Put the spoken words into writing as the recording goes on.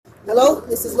Hello,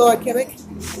 this is Laura Kimmick,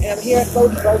 and I'm here at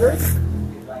Bodie Burgers,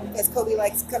 as Kobe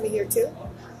likes coming here too.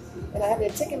 And I have a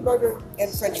chicken burger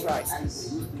and french fries.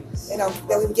 And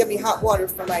they'll even give me hot water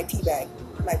for my tea bag,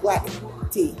 my black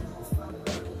tea.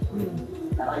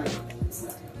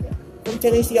 From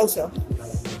Delicioso.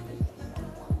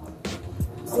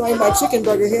 Enjoying my chicken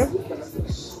burger here,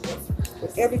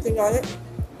 with everything on it.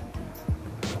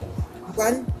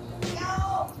 Bun,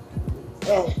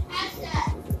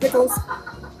 pickles,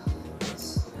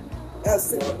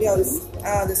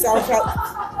 the sauerkraut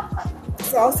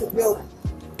sauce with real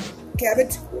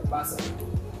cabbage,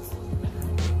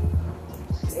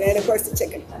 and of course the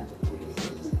chicken.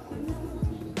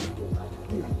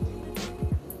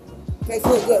 Tastes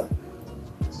really good.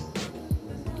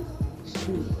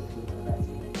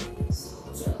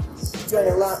 Enjoying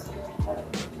it a lot.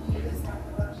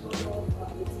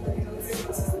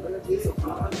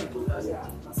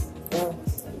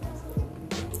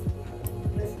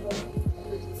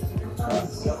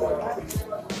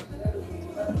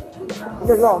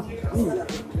 Good long.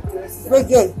 Very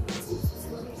good.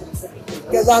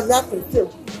 Get a lot of napkins too.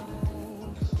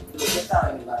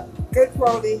 Good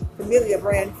quality Familia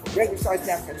brand regular size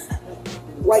napkins.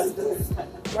 White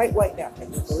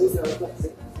napkins.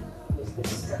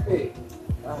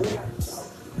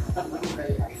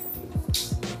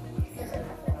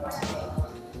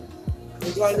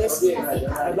 Enjoying this a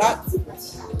lot.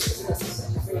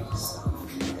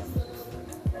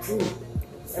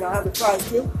 And I'll have the fries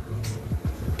too.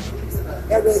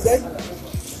 They're really good.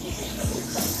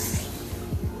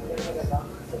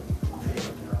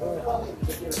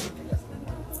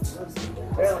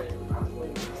 Yeah.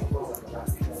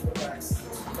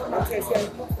 Okay, so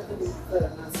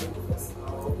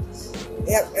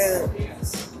yep,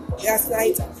 last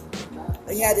night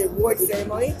I had an award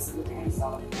ceremony,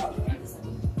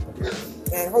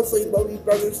 and hopefully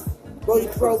Bodie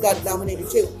Pro got nominated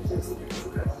too.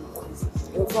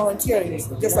 They were volunteering,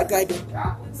 just like I did.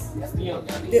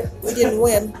 We didn't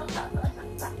win,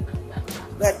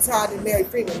 but Todd and Mary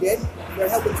Freeman did. They're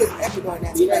helping kids in Ecuador, and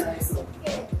that's great.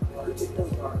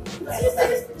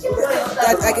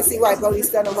 I can see why Bodie's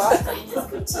done a lot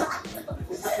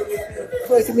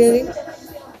for the community.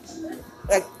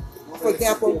 Like, for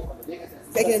example,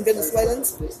 taking in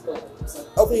Venezuelans,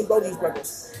 opening Bodie's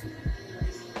Burgers.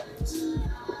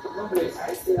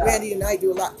 Randy and I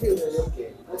do a lot too,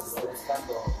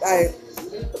 by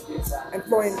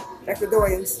employing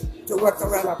Ecuadorians to work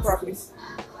around our property.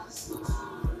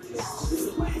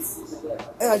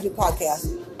 And I do podcasts,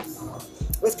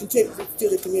 which contributes to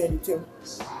the community too,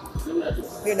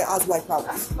 here in the Oswald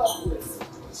province.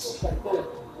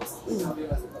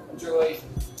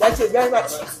 Thank you very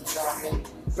much.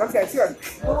 Okay, sure.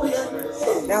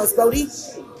 Now it's Bodie.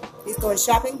 He's going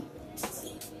shopping.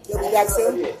 He'll be back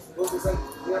soon.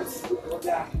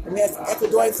 And we have an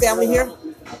Ecuadorian family here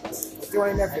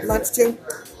during their lunch too.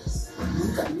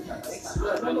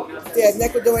 There's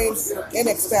Ecuadorians and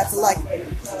expats alike.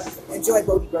 Enjoy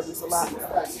Bodie Burgers a lot.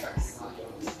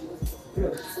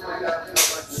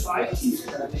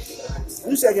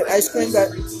 Usually I get ice cream,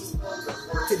 but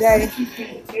today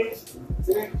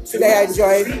I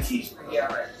enjoyed.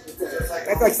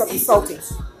 I like something salty.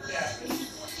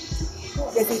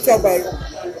 As you tell by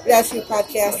last year's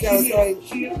podcast, I was going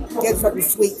to get something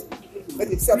sweet, with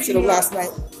the exception of last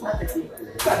night.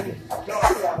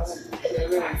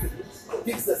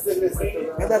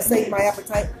 I love saving my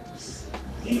appetite.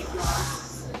 Yeah.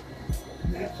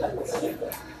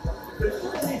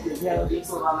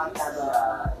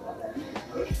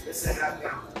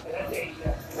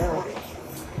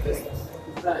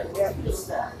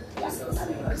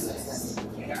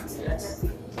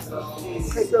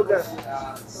 Tastes real good.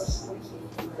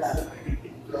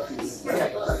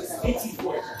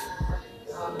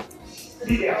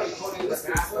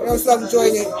 I also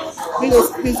enjoying the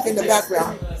music in the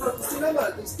background.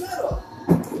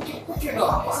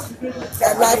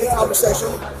 Got lively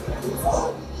conversation.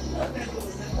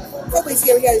 Kobe's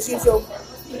here. He had his usual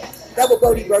double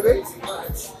Bodie burger.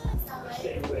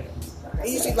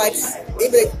 He usually likes,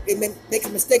 even if they make a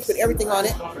mistake, put everything on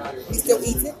it. He still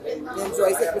eats it and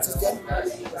enjoys it, which is good.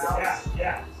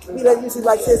 He usually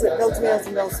likes his with no tomatoes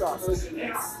and no sauce.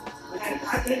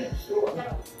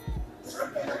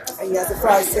 And he has the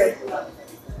fries too.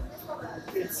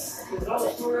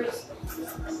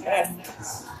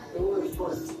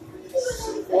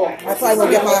 I probably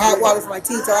won't get my hot water for my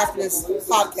tea till after this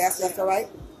podcast. That's all right.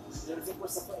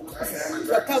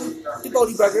 So come to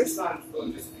Bodie Burgers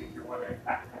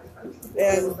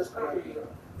and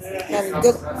have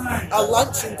a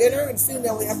lunch and dinner, and soon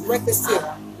then we have breakfast too.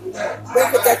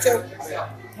 Don't forget to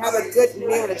have a good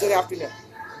meal and a good afternoon.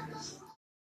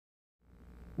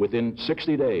 Within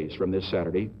 60 days from this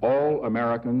Saturday, all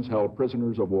Americans held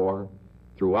prisoners of war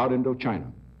throughout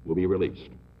Indochina will be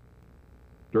released.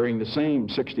 During the same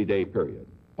 60-day period,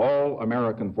 all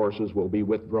American forces will be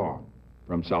withdrawn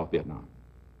from South Vietnam.